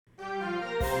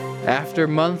After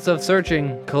months of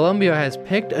searching, Columbia has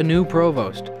picked a new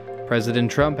provost.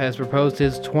 President Trump has proposed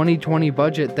his 2020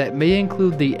 budget that may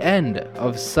include the end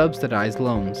of subsidized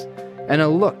loans, and a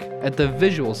look at the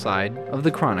visual side of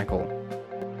the Chronicle.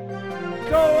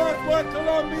 Show us what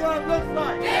Columbia looks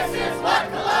like! This is what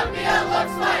Columbia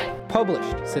looks like!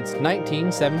 Published since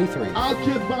 1973. I'll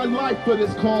give my life for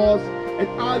this cause, and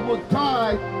I will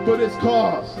die for this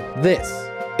cause. This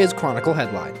is Chronicle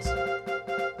Headlines.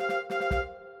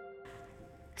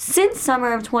 Since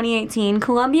summer of 2018,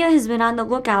 Columbia has been on the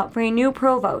lookout for a new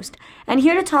provost. And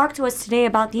here to talk to us today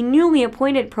about the newly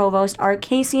appointed provost are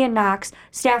Casey and Knox,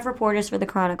 staff reporters for the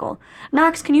Chronicle.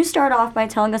 Knox, can you start off by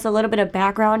telling us a little bit of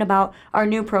background about our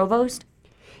new provost?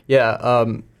 Yeah,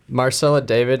 Marcella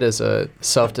David is a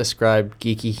self-described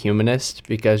geeky humanist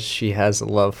because she has a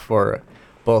love for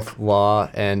both law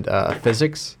and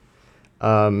physics.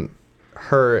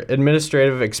 Her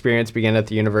administrative experience began at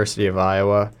the University of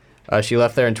Iowa. She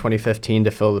left there in 2015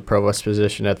 to fill the provost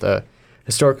position at the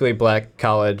historically black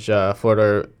college,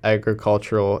 Florida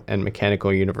Agricultural and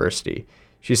Mechanical University.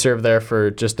 She served there for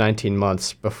just 19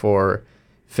 months before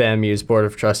FAMU's Board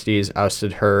of Trustees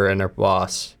ousted her and her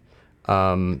boss,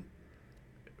 who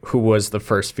was the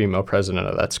first female president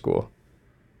of that school.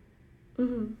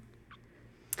 Mm-hmm.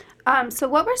 So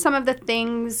what were some of the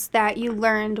things that you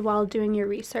learned while doing your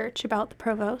research about the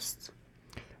provost?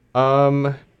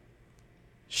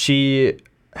 She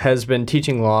has been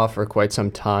teaching law for quite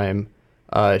some time.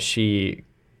 She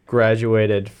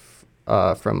graduated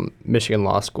from Michigan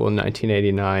Law School in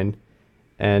 1989,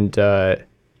 and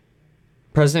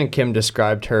President Kim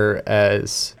described her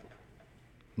as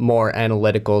more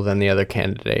analytical than the other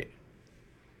candidate.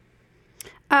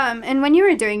 And when you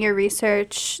were doing your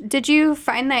research, did you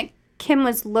find that Kim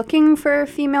was looking for a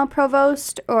female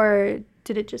provost, or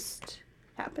did it just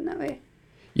happen that way?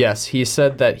 Yes, he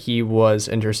said that he was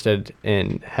interested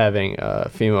in having a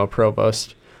female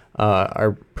provost.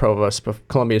 Our provost,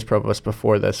 Columbia's provost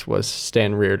before this was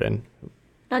Stan Reardon.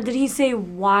 Now, did he say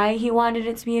why he wanted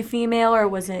it to be a female, or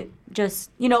was it just,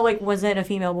 was it a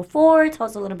female before? Tell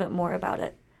us a little bit more about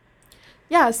it.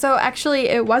 Yeah, so actually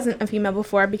it wasn't a female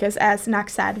before because, as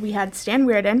Knox said, we had Stan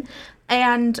Reardon.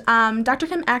 And Dr.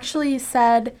 Kim actually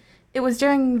said it was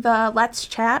during the Let's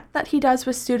Chat that he does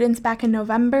with students back in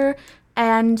November,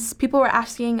 and people were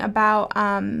asking about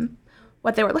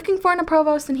what they were looking for in a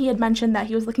provost, and he had mentioned that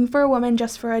he was looking for a woman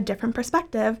just for a different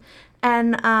perspective.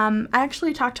 And I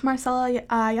actually talked to Marcella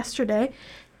yesterday,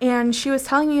 and she was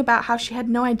telling me about how she had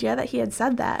no idea that he had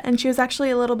said that, and she was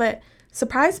actually a little bit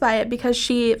surprised by it because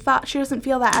she thought she doesn't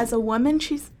feel that as a woman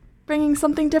she's bringing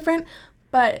something different,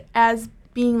 but as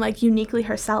being uniquely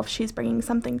herself, she's bringing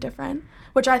something different,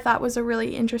 which I thought was a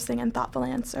really interesting and thoughtful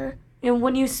answer. And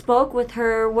when you spoke with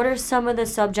her, what are some of the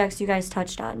subjects you guys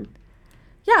touched on?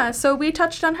 Yeah, so we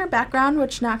touched on her background,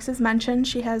 which Knox has mentioned.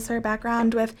 She has her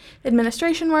background with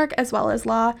administration work as well as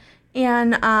law,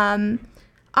 and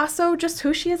also just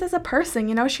who she is as a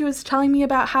person. She was telling me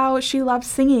about how she loves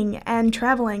singing and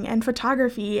traveling and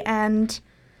photography, and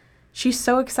she's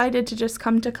so excited to just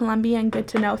come to Columbia and get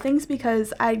to know things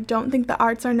because I don't think the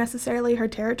arts are necessarily her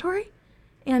territory.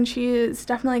 And she is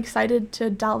definitely excited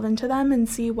to delve into them and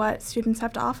see what students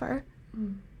have to offer.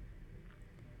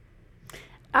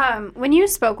 When you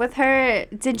spoke with her,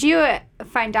 did you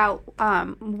find out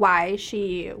why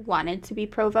she wanted to be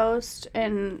provost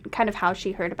and kind of how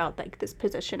she heard about this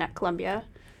position at Columbia?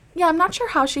 Yeah, I'm not sure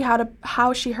how she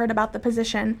heard about the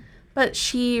position, but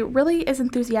she really is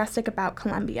enthusiastic about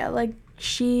Columbia.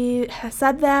 She has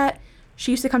said that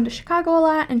she used to come to Chicago a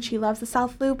lot, and she loves the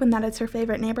South Loop, and that it's her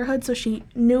favorite neighborhood, so she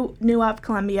knew of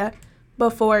Columbia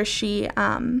before she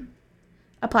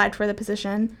applied for the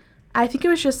position. I think it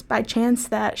was just by chance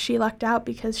that she lucked out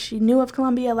because she knew of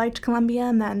Columbia, liked Columbia,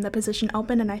 and then the position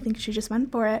opened, and I think she just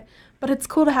went for it. But it's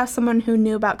cool to have someone who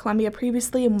knew about Columbia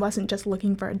previously and wasn't just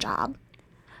looking for a job.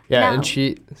 Yeah, Now, and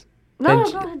she... No,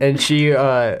 and, go ahead. And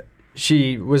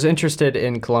she was interested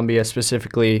in Columbia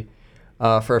specifically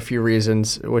for a few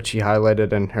reasons, which she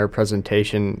highlighted in her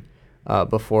presentation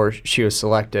before she was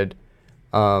selected.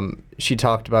 She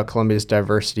talked about Columbia's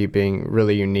diversity being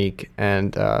really unique,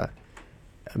 and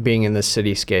being in the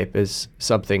cityscape is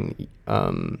something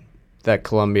that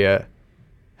Columbia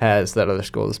has that other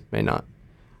schools may not.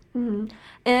 Mm-hmm.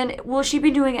 And will she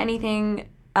be doing anything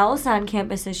else on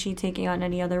campus? Is she taking on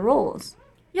any other roles?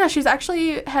 Yeah, she's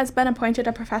actually has been appointed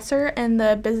a professor in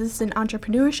the Business and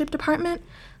Entrepreneurship Department.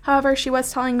 However, she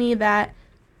was telling me that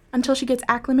until she gets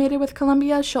acclimated with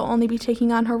Columbia, she'll only be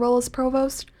taking on her role as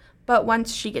provost. But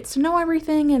once she gets to know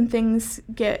everything and things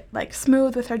get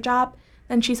smooth with her job,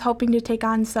 then she's hoping to take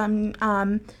on some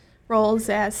roles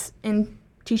as in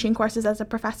teaching courses as a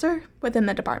professor within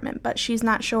the department, but she's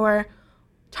not sure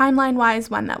timeline-wise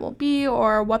when that will be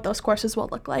or what those courses will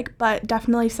look like, but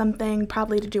definitely something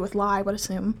probably to do with law, I would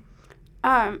assume.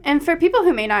 And for people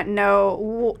who may not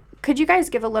know, could you guys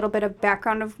give a little bit of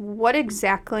background of what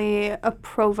exactly a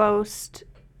provost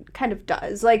kind of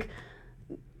does? Like,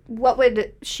 what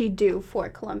would she do for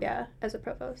Columbia as a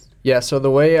provost? Yeah, so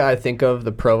the way I think of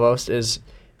the provost is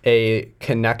a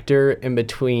connector in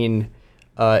between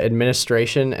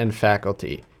administration and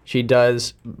faculty. She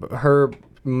does, her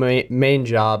main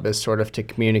job is sort of to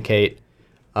communicate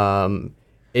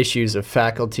issues of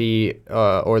faculty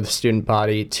or the student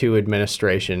body to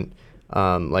administration,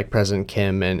 like President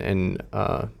Kim and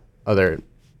other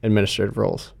administrative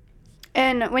roles.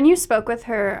 And when you spoke with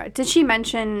her, did she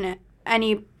mention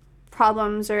any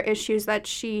problems or issues that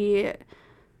she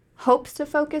hopes to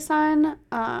focus on?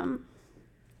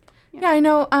 Yeah, I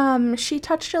know she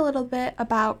touched a little bit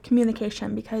about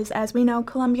communication because, as we know,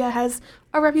 Columbia has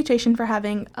a reputation for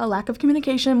having a lack of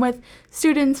communication with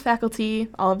students, faculty,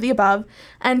 all of the above.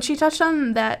 And she touched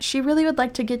on that she really would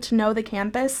like to get to know the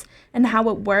campus and how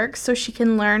it works so she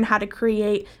can learn how to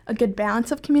create a good balance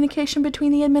of communication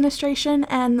between the administration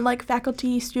and, like,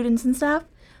 faculty, students, and staff.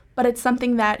 But it's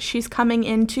something that she's coming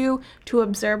into to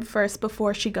observe first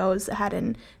before she goes ahead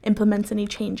and implements any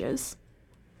changes.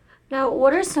 Now,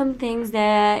 what are some things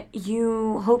that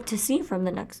you hope to see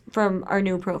from our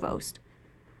new provost?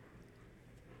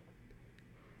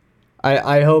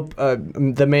 I hope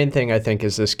the main thing I think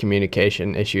is this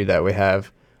communication issue that we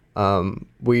have.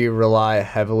 We rely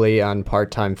heavily on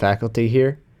part-time faculty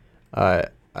here. I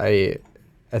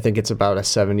think it's about a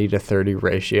 70-30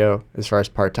 ratio as far as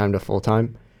part-time to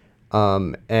full-time.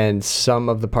 And some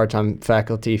of the part-time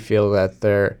faculty feel that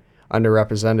they're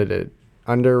underrepresented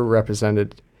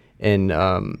in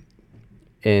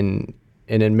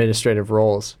administrative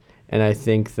roles, and I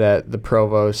think that the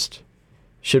provost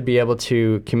should be able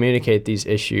to communicate these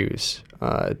issues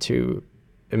to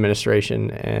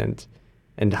administration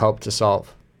and help to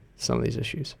solve some of these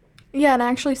issues. Yeah, and I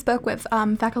actually spoke with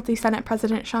Faculty Senate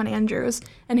President Sean Andrews,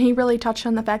 and he really touched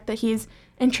on the fact that he's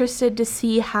interested to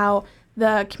see how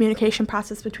the communication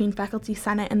process between Faculty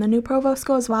Senate and the new provost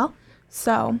go as well.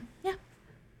 So, yeah.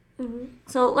 Mm-hmm.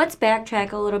 So let's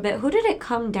backtrack a little bit. Who did it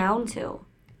come down to?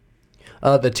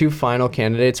 The two final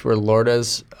candidates were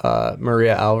Lourdes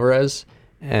Maria Alvarez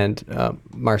and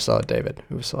Marcella David,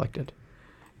 who was selected.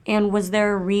 And was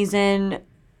there a reason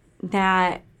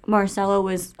that Marcella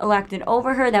was elected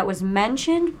over her that was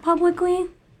mentioned publicly?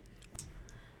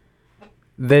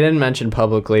 They didn't mention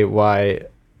publicly why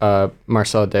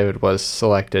Marcella David was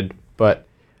selected, but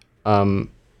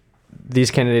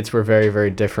these candidates were very, very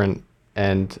different,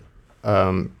 and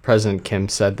President Kim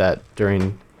said that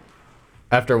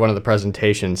after one of the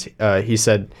presentations, he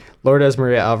said, Lourdes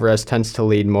Maria Alvarez tends to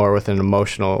lead more with an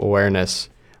emotional awareness,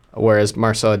 whereas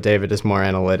Marcella David is more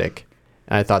analytic.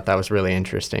 And I thought that was really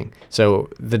interesting. So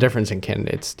the difference in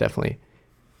candidates definitely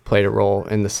played a role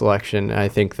in the selection. And I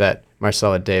think that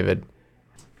Marcella David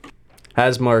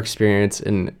has more experience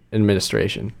in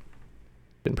administration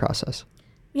in process.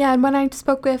 Yeah, and when I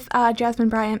spoke with Jasmine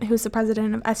Bryant, who's the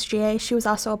president of SGA, she was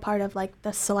also a part of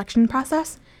the selection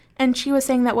process. And she was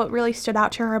saying that what really stood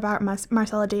out to her about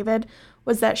Marcella David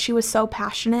was that she was so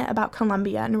passionate about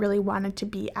Columbia and really wanted to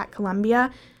be at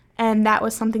Columbia. And that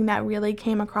was something that really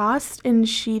came across. And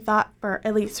she thought,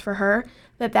 at least for her,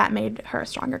 that made her a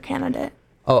stronger candidate.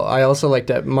 Oh, I also like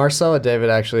that Marcella David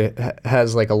actually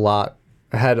has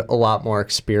had a lot more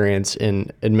experience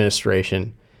in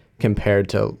administration compared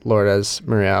to Lourdes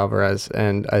Maria Alvarez.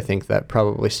 And I think that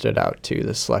probably stood out to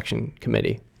the selection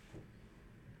committee.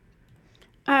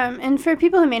 And for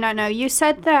people who may not know, you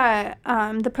said that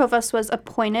the provost was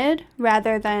appointed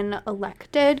rather than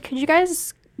elected. Could you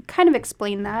guys kind of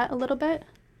explain that a little bit?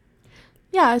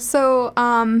 Yeah, so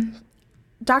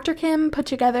Dr. Kim put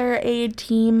together a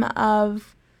team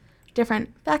of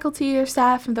different faculty or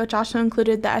staff, which also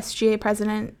included the SGA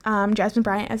president, Jasmine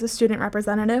Bryant, as a student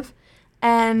representative.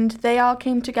 And they all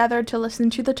came together to listen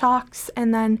to the talks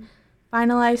and then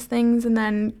finalize things and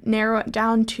then narrow it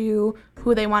down to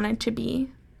who they wanted to be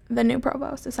the new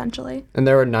provost, essentially. And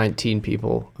there were 19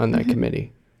 people on that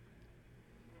committee.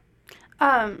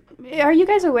 Are you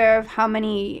guys aware of how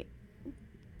many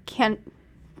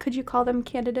could you call them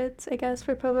candidates, I guess,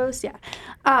 for provost? Yeah.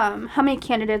 How many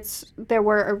candidates there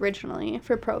were originally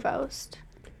for provost?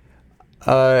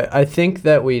 I think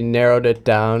that we narrowed it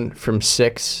down from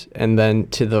 6 and then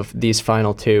to these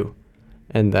final 2.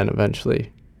 And then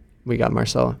eventually we got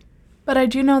Marcella. But I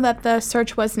do know that the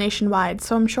search was nationwide,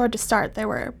 so I'm sure to start there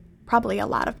were probably a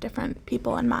lot of different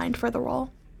people in mind for the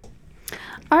role.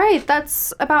 All right,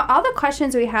 that's about all the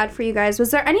questions we had for you guys.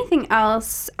 Was there anything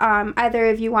else either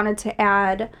of you wanted to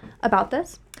add about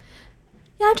this?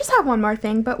 Yeah, I just have one more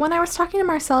thing, but when I was talking to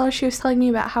Marcella, she was telling me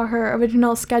about how her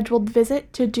original scheduled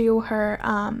visit to do her,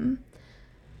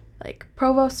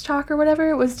 provost talk or whatever,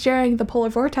 it was during the polar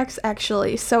vortex,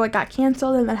 actually, so it got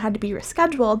canceled and then had to be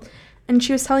rescheduled, and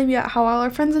she was telling me about how all our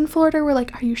friends in Florida were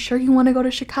like, are you sure you want to go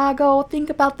to Chicago? Think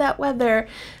about that weather,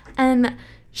 and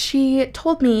she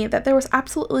told me that there was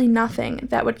absolutely nothing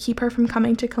that would keep her from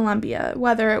coming to Columbia,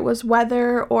 whether it was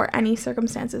weather or any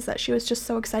circumstances, that she was just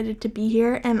so excited to be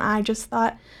here, and I just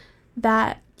thought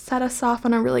that set us off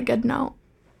on a really good note.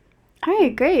 All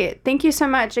right, great. Thank you so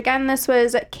much. Again, this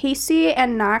was Casey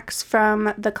and Knox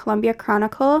from the Columbia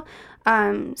Chronicle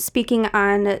speaking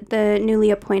on the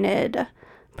newly appointed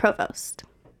provost.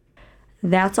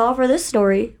 That's all for this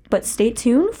story, but stay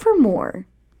tuned for more.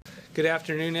 Good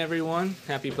afternoon, everyone.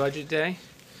 Happy Budget Day.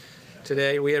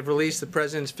 Today, we have released the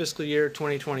President's fiscal year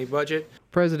 2020 budget.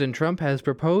 President Trump has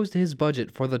proposed his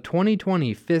budget for the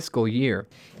 2020 fiscal year.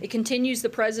 It continues the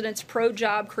president's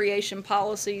pro-job creation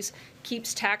policies,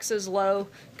 keeps taxes low,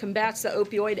 combats the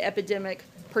opioid epidemic,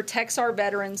 protects our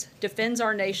veterans, defends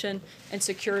our nation, and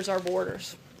secures our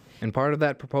borders. And part of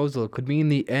that proposal could mean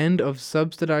the end of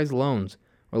subsidized loans,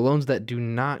 or loans that do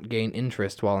not gain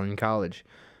interest while in college.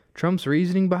 Trump's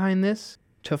reasoning behind this?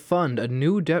 To fund a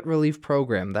new debt relief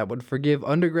program that would forgive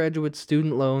undergraduate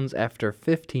student loans after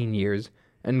 15 years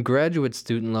and graduate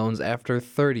student loans after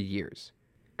 30 years.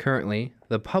 Currently,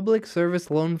 the Public Service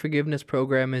Loan Forgiveness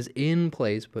Program is in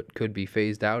place but could be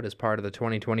phased out as part of the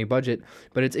 2020 budget,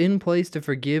 but it's in place to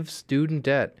forgive student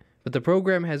debt. But the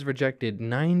program has rejected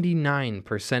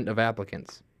 99% of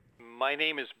applicants. My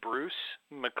name is Bruce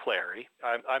McClary.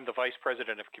 I'm the Vice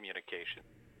President of Communication.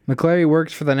 McClary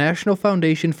works for the National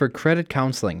Foundation for Credit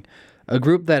Counseling, a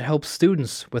group that helps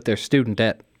students with their student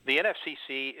debt. The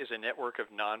NFCC is a network of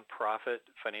nonprofit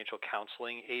financial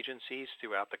counseling agencies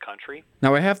throughout the country.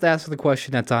 Now I have to ask the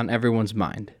question that's on everyone's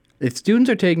mind. If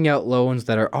students are taking out loans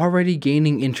that are already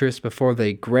gaining interest before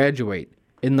they graduate,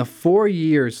 in the 4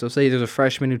 years, so say there's a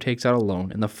freshman who takes out a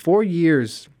loan, in the 4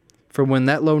 years from when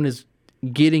that loan is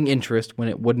getting interest when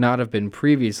it would not have been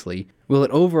previously, will it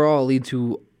overall lead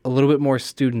to a little bit more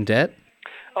student debt?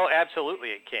 Oh, absolutely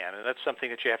it can, and that's something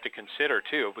that you have to consider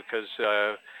too, because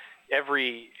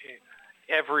every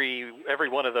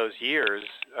one of those years,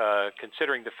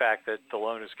 considering the fact that the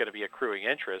loan is going to be accruing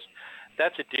interest,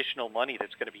 that's additional money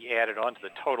that's going to be added onto the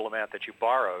total amount that you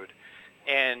borrowed,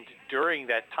 and during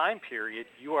that time period,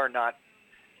 you are not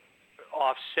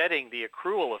offsetting the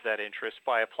accrual of that interest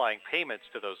by applying payments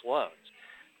to those loans.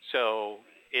 So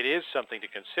it is something to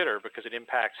consider because it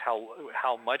impacts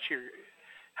how much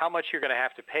you're going to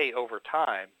have to pay over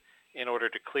time in order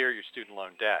to clear your student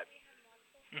loan debt.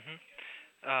 Mm-hmm.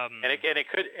 And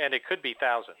it could be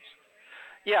thousands.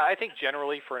 Yeah, I think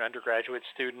generally for an undergraduate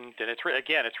student, and it's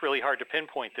really hard to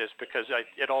pinpoint this because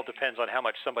it all depends on how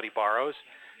much somebody borrows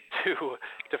to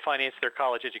finance their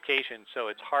college education. So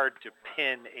it's hard to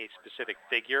pin a specific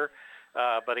figure.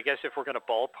 But I guess if we're going to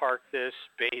ballpark this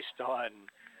based on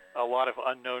a lot of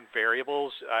unknown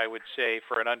variables, I would say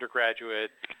for an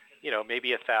undergraduate,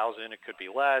 maybe 1,000, it could be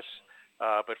less.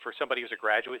 But for somebody who's a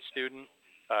graduate student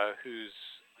who's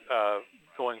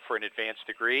going for an advanced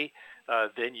degree,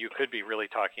 then you could be really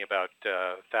talking about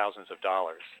thousands of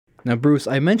dollars. Now, Bruce,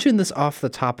 I mentioned this off the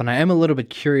top, and I am a little bit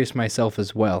curious myself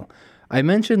as well. I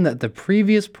mentioned that the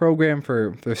previous program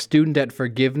for student debt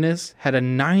forgiveness had a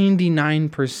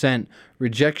 99%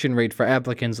 rejection rate for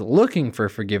applicants looking for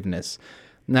forgiveness.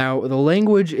 Now, the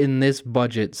language in this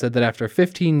budget said that after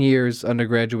 15 years,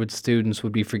 undergraduate students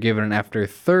would be forgiven, and after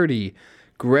 30,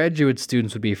 graduate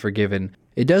students would be forgiven.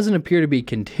 It doesn't appear to be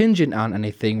contingent on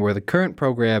anything, where the current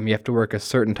program, you have to work a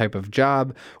certain type of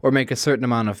job or make a certain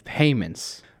amount of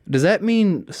payments. Does that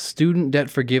mean student debt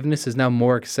forgiveness is now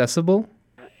more accessible?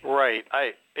 Right.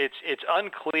 It's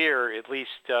unclear, at least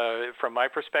from my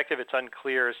perspective, it's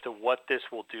unclear as to what this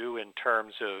will do in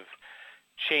terms of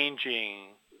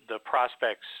changing the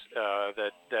prospects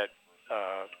that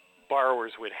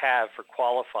borrowers would have for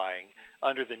qualifying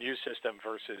under the new system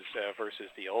versus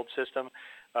the old system.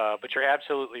 But you're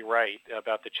absolutely right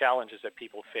about the challenges that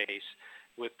people face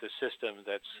with the system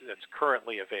that's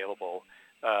currently available.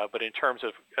 But in terms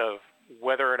of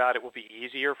whether or not it will be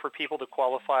easier for people to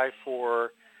qualify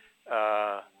for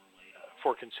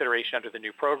consideration under the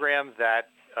new program, that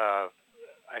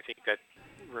I think that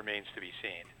remains to be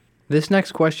seen. This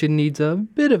next question needs a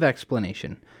bit of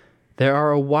explanation. There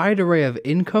are a wide array of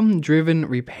income-driven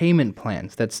repayment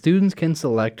plans that students can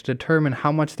select to determine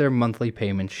how much their monthly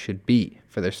payments should be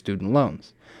for their student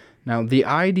loans. Now, the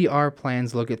IDR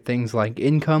plans look at things like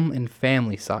income and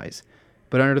family size,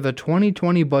 but under the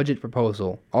 2020 budget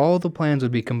proposal, all the plans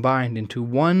would be combined into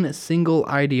one single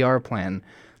IDR plan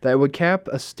that would cap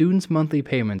a student's monthly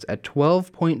payments at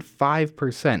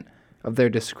 12.5% of their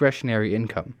discretionary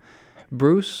income.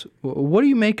 Bruce, what do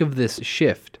you make of this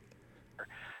shift?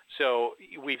 So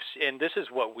and this is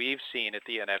what we've seen at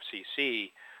the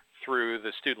NFCC through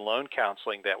the student loan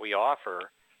counseling that we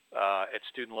offer at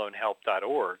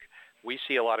studentloanhelp.org. We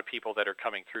see a lot of people that are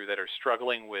coming through that are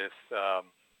struggling with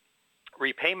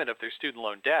repayment of their student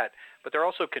loan debt, but they're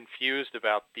also confused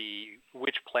about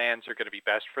which plans are going to be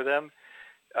best for them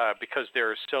because there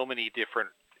are so many different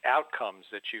outcomes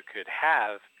that you could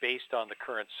have based on the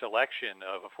current selection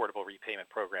of affordable repayment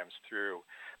programs through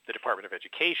the Department of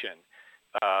Education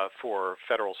for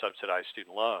federal subsidized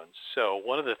student loans. So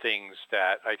one of the things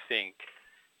that I think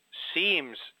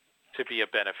seems to be a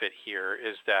benefit here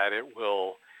is that it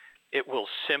will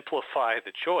simplify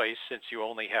the choice since you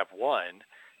only have one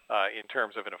in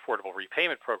terms of an affordable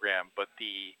repayment program. But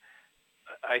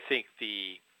I think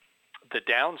the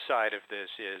downside of this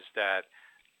is that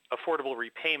affordable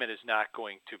repayment is not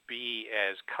going to be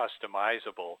as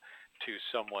customizable to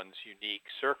someone's unique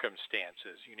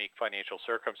financial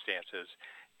circumstances,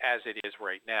 as it is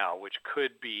right now, which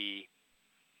could be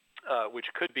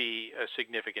a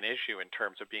significant issue in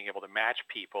terms of being able to match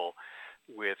people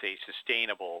with a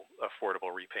sustainable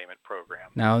affordable repayment program.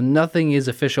 Now, nothing is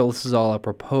official. This is all a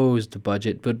proposed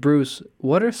budget. But Bruce,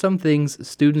 what are some things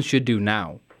students should do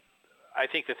now? I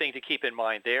think the thing to keep in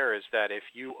mind there is that if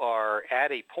you are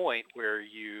at a point where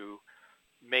you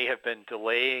may have been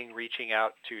delaying reaching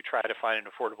out to try to find an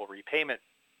affordable repayment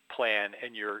plan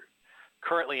and you're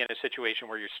currently in a situation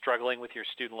where you're struggling with your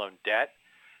student loan debt,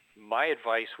 my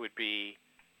advice would be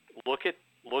look at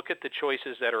the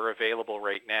choices that are available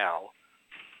right now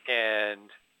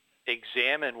and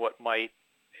examine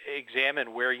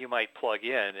where you might plug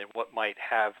in and what might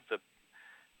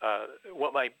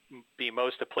be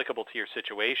most applicable to your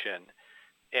situation,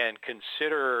 and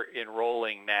consider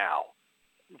enrolling now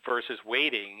versus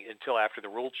waiting until after the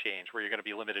rule change where you're going to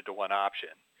be limited to one option.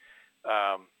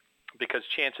 Because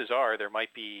chances are there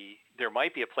might be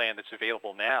a plan that's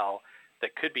available now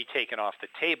that could be taken off the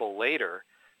table later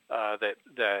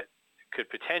that could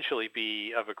potentially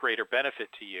be of a greater benefit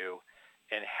to you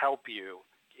and help you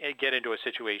get into a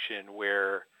situation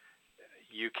where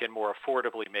you can more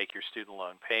affordably make your student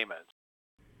loan payments.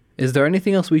 Is there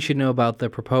anything else we should know about the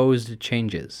proposed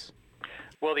changes?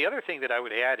 Well, the other thing that I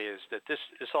would add is that this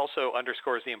also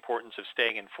underscores the importance of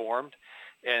staying informed,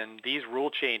 and these rule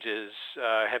changes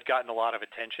have gotten a lot of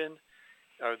attention.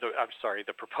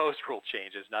 The proposed rule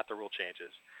changes, not the rule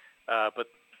changes. But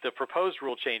the proposed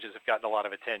rule changes have gotten a lot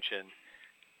of attention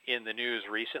in the news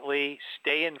recently.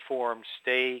 Stay informed,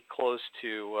 stay close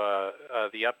to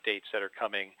the updates that are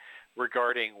coming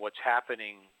regarding what's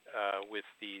happening with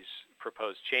these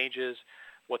proposed changes,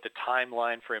 what the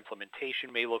timeline for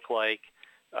implementation may look like,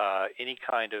 any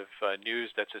kind of news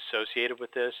that's associated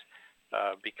with this,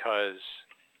 because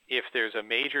if there's a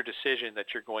major decision that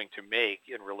you're going to make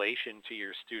in relation to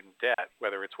your student debt,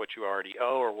 whether it's what you already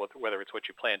owe or whether it's what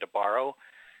you plan to borrow,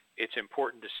 it's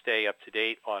important to stay up to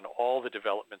date on all the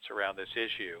developments around this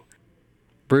issue.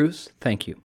 Bruce, thank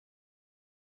you.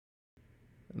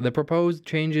 The proposed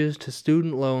changes to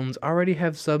student loans already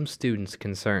have some students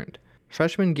concerned.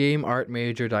 Freshman game art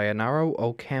major Dayanara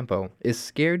Ocampo is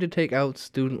scared to take out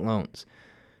student loans.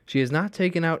 She has not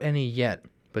taken out any yet,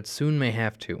 but soon may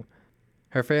have to.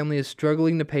 Her family is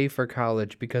struggling to pay for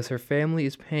college because her family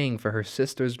is paying for her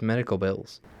sister's medical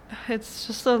bills. It's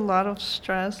just a lot of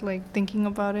stress, thinking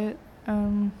about it.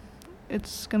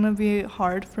 It's gonna be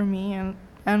hard for me and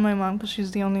my mom because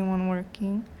she's the only one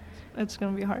working. It's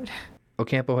gonna be hard.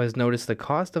 Ocampo has noticed the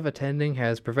cost of attending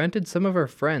has prevented some of her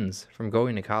friends from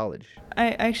going to college.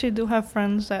 I actually do have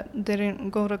friends that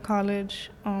didn't go to college.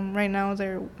 Right now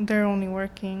they're only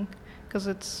working because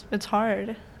it's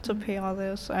hard to pay all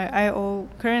this. I owe,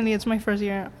 currently it's my first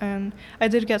year and I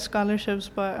did get scholarships,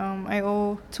 but I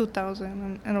owe $2,000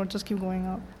 and it'll just keep going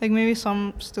up. Maybe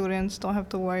some students don't have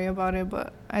to worry about it,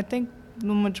 but I think the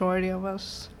majority of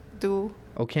us do.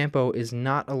 Ocampo is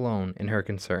not alone in her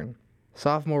concern.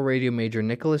 Sophomore radio major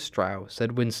Nicholas Strauss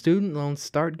said when student loans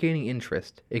start gaining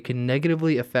interest, it can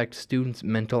negatively affect students'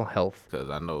 mental health. Because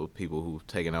I know people who've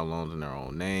taken out loans in their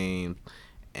own name,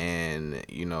 and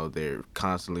they're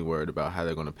constantly worried about how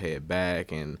they're going to pay it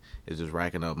back, and it's just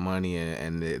racking up money,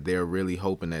 and they're really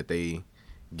hoping that they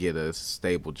get a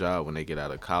stable job when they get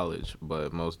out of college.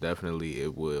 But most definitely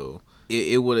it would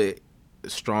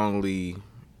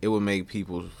make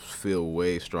people feel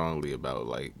way strongly about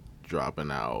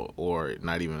dropping out or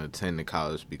not even attending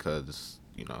college because,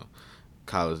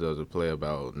 college doesn't play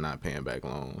about not paying back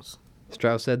loans.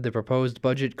 Strauss said the proposed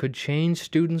budget could change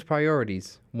students'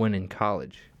 priorities when in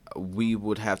college. We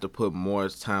would have to put more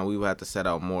time, we would have to set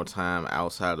out more time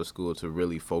outside of school to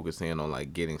really focus in on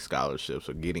like getting scholarships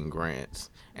or getting grants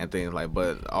and things like,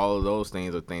 but all of those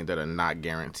things are things that are not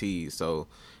guaranteed. So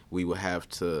we would have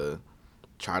to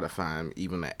try to find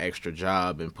even an extra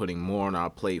job and putting more on our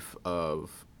plate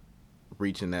of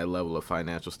reaching that level of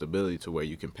financial stability to where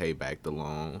you can pay back the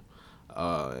loan.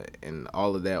 And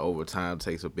all of that over time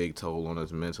takes a big toll on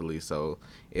us mentally. So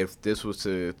if this was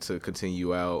to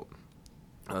continue out,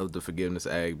 of the Forgiveness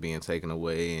Act being taken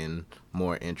away and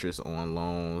more interest on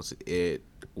loans, it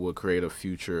would create a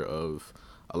future of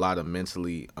a lot of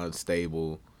mentally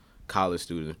unstable college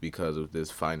students because of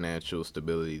this financial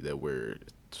stability that we're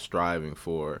striving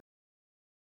for.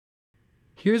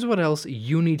 Here's what else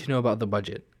you need to know about the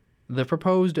budget. The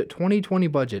proposed 2020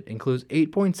 budget includes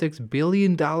 $8.6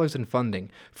 billion in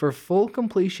funding for full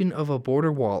completion of a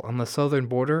border wall on the southern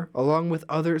border, along with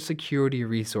other security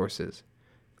resources.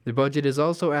 The budget is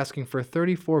also asking for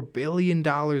 $34 billion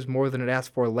more than it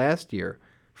asked for last year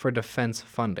for defense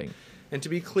funding. And to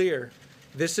be clear,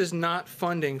 this is not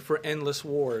funding for endless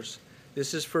wars.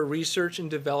 This is for research and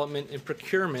development and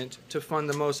procurement to fund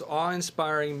the most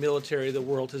awe-inspiring military the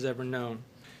world has ever known.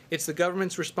 It's the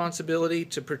government's responsibility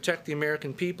to protect the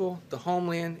American people, the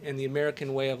homeland, and the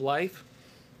American way of life.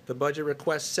 The budget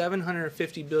requests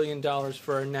 $750 billion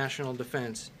for our national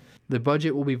defense. The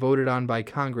budget will be voted on by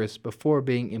Congress before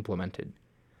being implemented.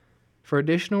 For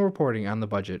additional reporting on the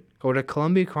budget, go to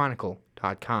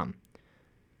ColumbiaChronicle.com.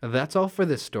 That's all for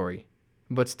this story,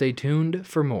 but stay tuned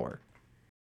for more.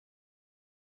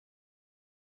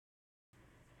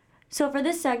 So for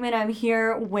this segment, I'm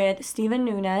here with Stephen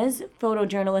Nunez,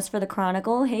 photojournalist for The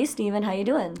Chronicle. Hey, Stephen, how you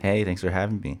doing? Hey, thanks for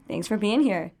having me. Thanks for being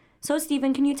here. So,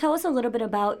 Stephen, can you tell us a little bit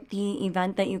about the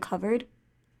event that you covered?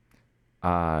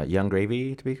 Young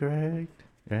Gravy, to be correct,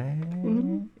 right?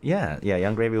 Mm-hmm. Yeah,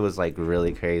 Young Gravy was, like,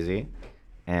 really crazy.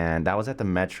 And that was at the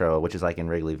Metro, which is, like, in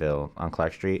Wrigleyville on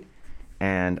Clark Street.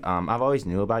 And I've always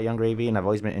knew about Young Gravy, and I've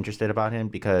always been interested about him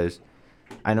because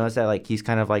I noticed that, like, he's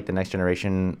kind of, like, the next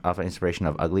generation of inspiration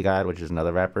of Ugly God, which is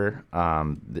another rapper.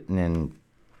 And then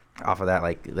off of that,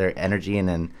 like, their energy and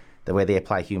then the way they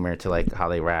apply humor to, like, how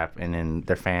they rap. And then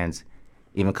their fans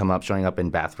even showing up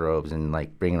in bathrobes and,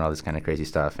 like, bringing all this kind of crazy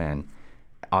stuff. And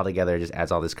all together, it just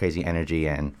adds all this crazy energy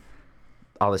and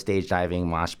all the stage diving,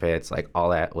 mosh pits, like all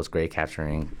that was great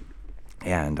capturing.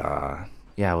 And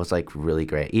it was like really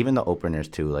great. Even the openers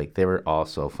too, like they were all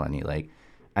so funny. Like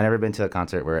I never been to a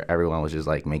concert where everyone was just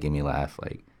like making me laugh.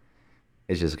 Like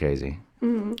it's just crazy.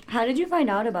 Mm-hmm. How did you find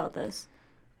out about this?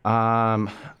 I'm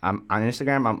on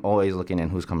Instagram. I'm always looking in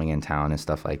who's coming in town and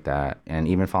stuff like that, and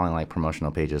even following like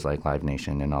promotional pages like Live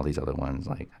Nation and all these other ones.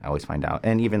 Like I always find out,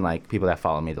 and even like people that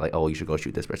follow me, they're like, "Oh, you should go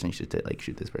shoot this person. You should like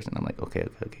shoot this person." I'm like, "Okay."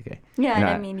 Yeah, and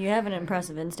I mean, you have an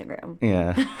impressive Instagram.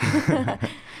 Yeah.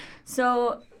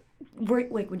 So,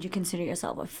 would you consider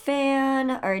yourself a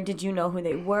fan, or did you know who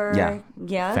they were?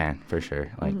 Yeah. Fan for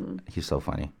sure. Like he's so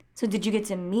funny. So did you get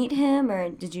to meet him,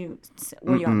 or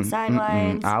were you on the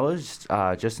sidelines? I was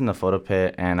just in the photo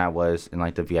pit, and I was in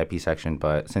like the VIP section.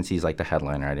 But since he's like the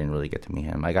headliner, I didn't really get to meet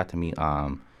him. I got to meet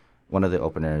one of the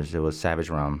openers. It was Savage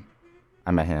Rum.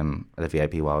 I met him at the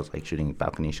VIP while I was like shooting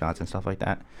balcony shots and stuff like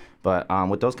that. But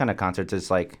with those kind of concerts, it's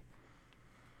like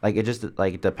it just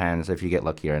like it depends if you get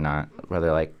lucky or not.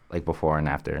 Whether like before and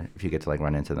after, if you get to like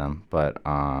run into them. But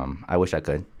I wish I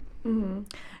could. Mm-hmm.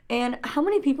 And how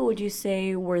many people would you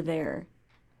say were there?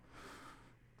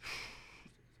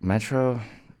 Metro,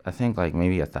 I think like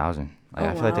maybe 1,000. Like,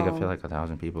 I feel like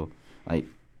 1,000 people. Like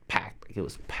packed. Like, it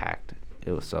was packed.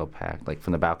 It was so packed. Like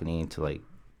from the balcony to like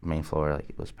main floor, like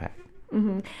it was packed.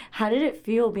 Mm-hmm. How did it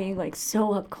feel being like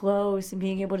so up close and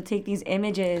being able to take these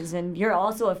images? And you're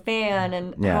also a fan.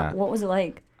 And what was it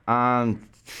like?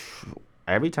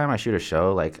 Every time I shoot a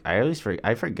show, like I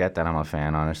forget that I'm a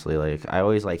fan, honestly. Like I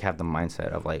always like have the mindset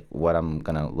of like what I'm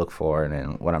gonna look for and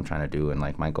then what I'm trying to do and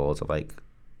like my goals of like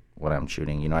what I'm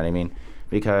shooting, you know what I mean?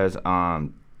 Because I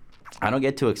don't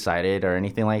get too excited or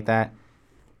anything like that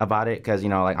about it because, you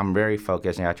know, like I'm very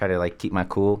focused and I try to like keep my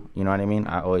cool, you know what I mean?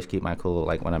 I always keep my cool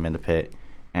like when I'm in the pit,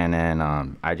 and then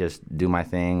I just do my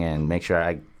thing and make sure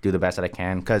I do the best that I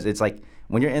can, because it's like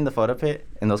when you're in the photo pit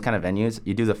in those kind of venues,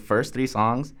 you do the first 3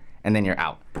 songs and then you're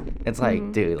out. It's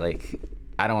like, dude, like,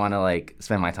 I don't want to, like,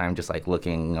 spend my time just, like,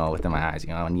 looking, you know, within my eyes.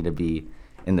 You know, I need to be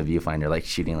in the viewfinder, like,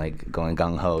 shooting, like, going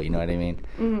gung-ho, you know what I mean?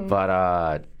 Mm-hmm. But,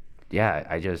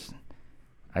 I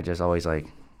just always, like,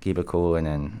 keep it cool, and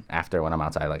then after when I'm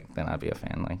outside, like then I'd be a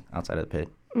fan, like outside of the pit.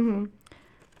 Mm-hmm.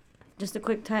 Just a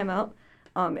quick timeout.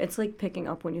 It's like picking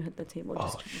up when you hit the table.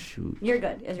 Oh shoot! You're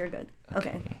good. You're good.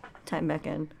 Okay. Time back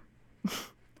in.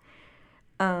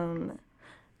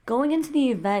 Going into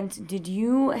the event, did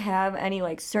you have any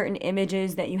like certain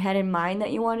images that you had in mind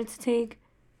that you wanted to take?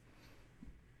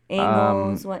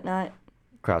 Angles, whatnot.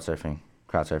 Crowd surfing.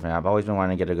 I've always been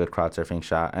wanting to get a good crowd surfing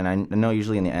shot, and I know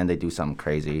usually in the end they do something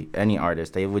crazy. Any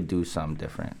artist, they would do something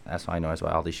different. That's why I know as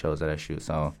well all these shows that I shoot.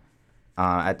 So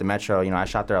at the Metro, I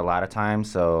shot there a lot of times,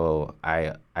 so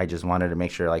I just wanted to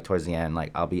make sure like towards the end,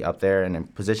 like I'll be up there and then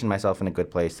position myself in a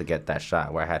good place to get that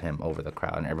shot where I had him over the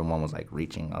crowd and everyone was like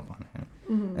reaching up on him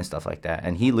and stuff like that.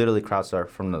 And he literally crowd surfed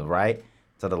from the right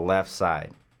to the left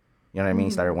side. You know what I mean?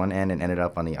 He started one end and ended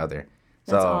up on the other.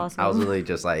 That's so awesome. I was really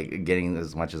just like getting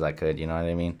as much as I could, you know what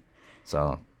I mean?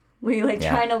 So Were you like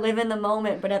trying to live in the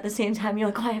moment, but at the same time you're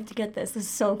like, oh, I have to get this. This is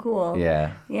so cool.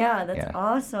 Yeah. Yeah, that's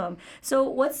awesome. So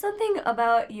what's something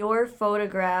about your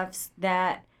photographs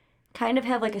that kind of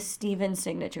have like a Steven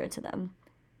signature to them?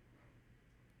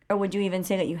 Or would you even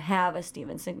say that you have a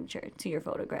Steven signature to your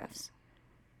photographs?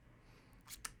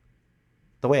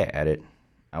 The way I edit,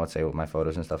 I would say, with my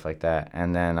photos and stuff like that.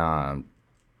 And then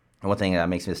one thing that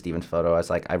makes me a Steven's photo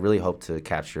is like I really hope to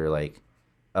capture like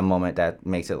a moment that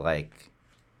makes it like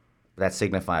that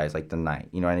signifies like the night.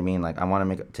 You know what I mean? Like I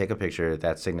want to take a picture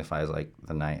that signifies like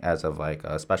the night as of like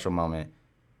a special moment.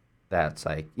 That's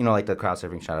like like the crowd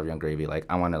surfing shot of Young Gravy. Like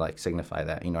I want to like signify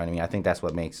that. You know what I mean? I think that's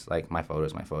what makes like my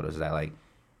photos. That like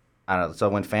I don't know. So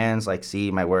when fans like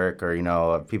see my work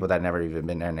or people that never even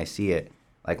been there and they see it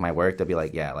like my work, they'll be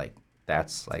like, yeah, like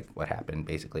that's like what happened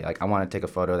basically. Like I want to take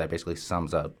a photo that basically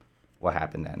sums up what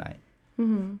happened that night.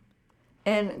 Mm-hmm.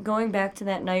 And going back to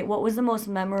that night, what was the most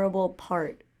memorable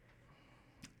part?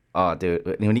 Oh,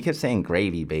 dude, when he kept saying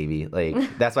 "gravy, baby,"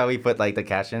 like that's why we put like the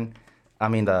caption. I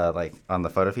mean, the like on the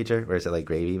photo feature where it said like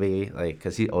 "gravy, baby," like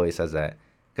because he always says that.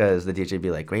 Because the DJ would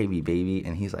be like "gravy, baby,"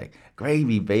 and he's like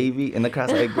 "gravy, baby," and the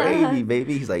crowd's like "gravy,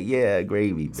 baby." He's like, "Yeah,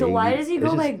 gravy, baby." So why does he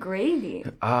go by Gravy?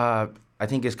 I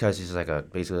think it's because he's like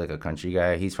basically like a country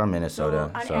guy. He's from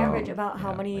Minnesota. So on average, about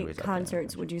how many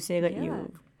concerts would you say that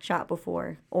you shot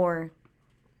before or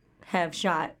have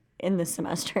shot in this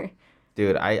semester?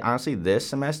 Dude, I honestly, this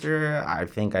semester, I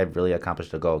think I've really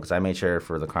accomplished a goal because I made sure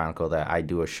for the Chronicle that I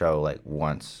do a show like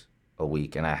once a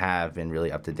week, and I have been really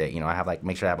up to date. I have like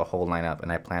make sure I have a whole lineup and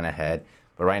I plan ahead.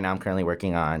 But right now I'm currently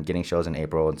working on getting shows in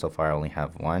April, and so far I only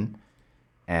have one.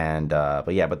 And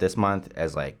but this month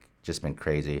has like just been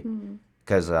crazy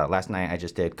because last night I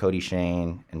just did Cody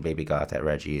Shane and Baby Goth at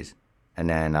Reggie's, and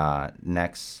then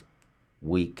next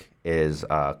week is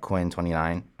Quinn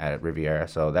 29 at Riviera.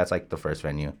 So that's like the first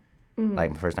venue.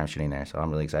 Like my first time shooting there, so I'm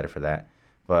really excited for that.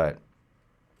 But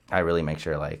I really make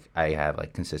sure like I have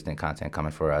like consistent content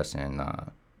coming for us and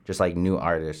just like new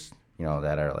artists,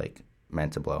 that are like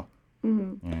meant to blow.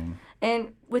 Mm-hmm.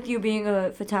 And with you being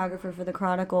a photographer for the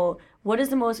Chronicle, what is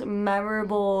the most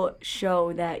memorable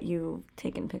show that you've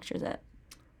taken pictures at?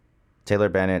 Taylor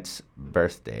Bennett's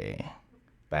birthday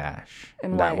bash.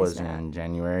 And why that was is that? In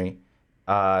January.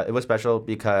 It was special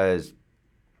because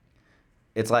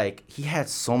it's like he had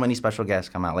so many special guests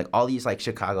come out, like all these like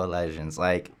Chicago legends,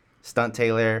 like Stunt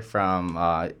Taylor from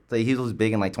he was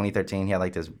big in like 2013. He had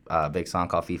like this big song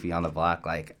called Fifi on the Block.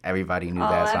 Like everybody knew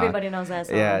that song. Everybody knows that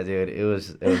song. Yeah, dude, it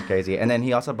was crazy. And then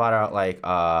he also brought out like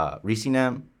Reese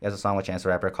Nem. He has a song with Chance the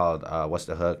Rapper called What's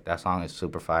the Hook. That song is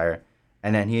super fire.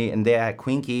 And then they had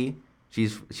Queen Key.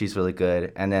 She's really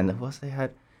good. And then who else they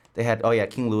had? They had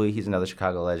King Louis. He's another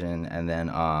Chicago legend. And then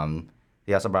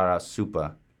he also brought out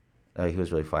Supa. He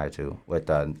was really fire too.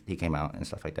 He came out and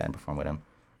stuff like that and performed with him.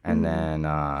 And then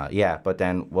but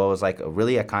then what was like a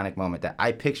really iconic moment that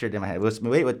I pictured in my head,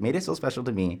 what made it so special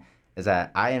to me is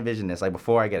that I envisioned this like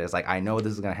before I get it. It's like I know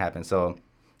this is gonna happen. So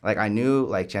like I knew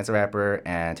like Chance the Rapper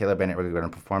and Taylor Bennett were gonna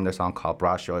perform their song called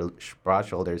Broad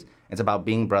Shoulders. It's about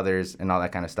being brothers and all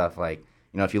that kind of stuff. Like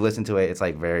if you listen to it, it's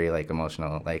like very like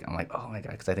emotional. Like I'm like, oh my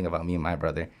god, because I think about me and my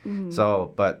brother.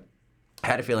 So but I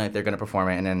had a feeling that they're gonna perform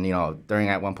it, and then during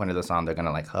at one point of the song they're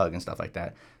gonna like hug and stuff like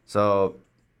that. So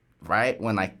right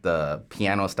when like the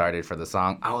piano started for the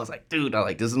song, I was like, dude,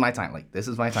 this is my time. Like this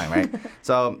is my time, right?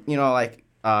 So this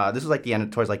was like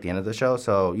towards the end of the show.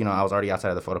 So I was already outside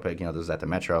of the photo pic. This was at the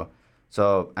Metro.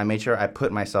 So I made sure I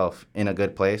put myself in a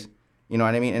good place. You know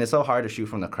what I mean? And it's so hard to shoot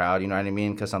from the crowd. You know what I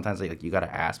mean? Because sometimes like you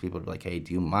gotta ask people to be like, hey,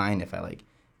 do you mind if I like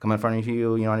come in front of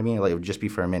you? You know what I mean? Like it would just be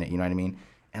for a minute. You know what I mean?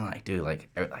 And like, dude, like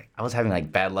I was having like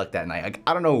bad luck that night. Like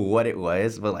I don't know what it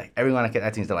was, but like everyone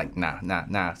that seems to like nah.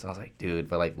 So I was like, dude,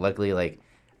 but like luckily like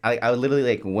I literally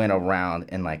like went around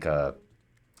in like a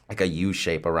like a U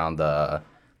shape around the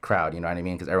crowd, you know what I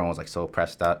mean? Because everyone was like so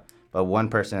pressed up. But one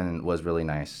person was really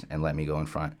nice and let me go in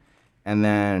front. And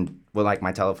then with like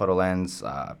my telephoto lens,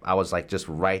 I was like just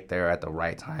right there at the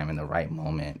right time in the right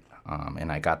moment,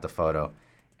 and I got the photo.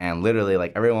 And literally,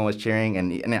 like everyone was cheering,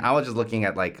 and I was just looking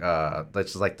at like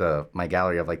that's just like my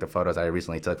gallery of like the photos I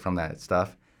recently took from that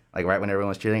stuff. Like right when everyone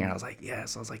was cheering, and I was like,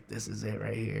 yes, I was like, this is it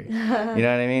right here. You know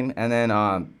what I mean? And then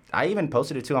I even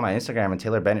posted it too on my Instagram, and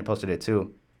Taylor Bennett posted it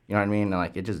too. You know what I mean? And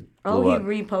like it just blew up.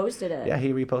 Reposted it. Yeah,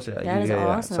 he reposted it. That is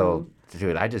awesome. So,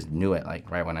 dude, I just knew it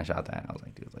like right when I shot that. I was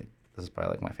like, dude, like this is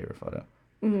probably like my favorite photo.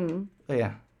 Mm-hmm. But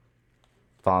yeah,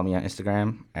 follow me on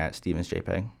Instagram at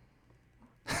StevensJPEG.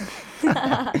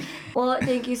 Well,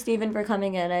 thank you, Steven, for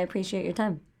coming in. I appreciate your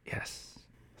time. Yes.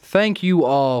 Thank you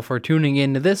all for tuning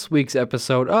in to this week's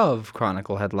episode of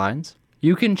Chronicle Headlines.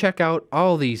 You can check out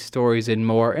all these stories and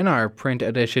more in our print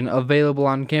edition available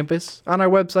on campus, on our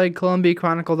website,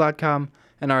 columbiachronicle.com,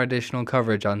 and our additional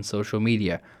coverage on social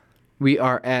media. We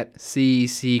are at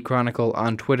CEC Chronicle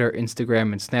on Twitter,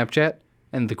 Instagram, and Snapchat,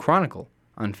 and The Chronicle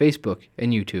on Facebook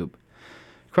and YouTube.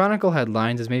 Chronicle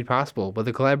Headlines is made possible with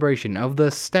the collaboration of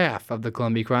the staff of the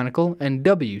Columbia Chronicle and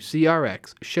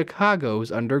WCRX,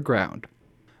 Chicago's Underground.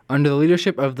 Under the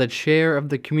leadership of the chair of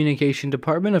the Communication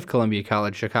Department of Columbia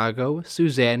College Chicago,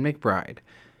 Suzanne McBride.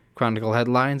 Chronicle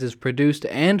Headlines is produced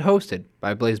and hosted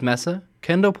by Blaise Mesa,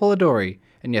 Kendall Polidori,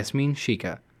 and Yasmin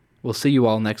Shika. We'll see you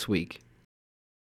all next week.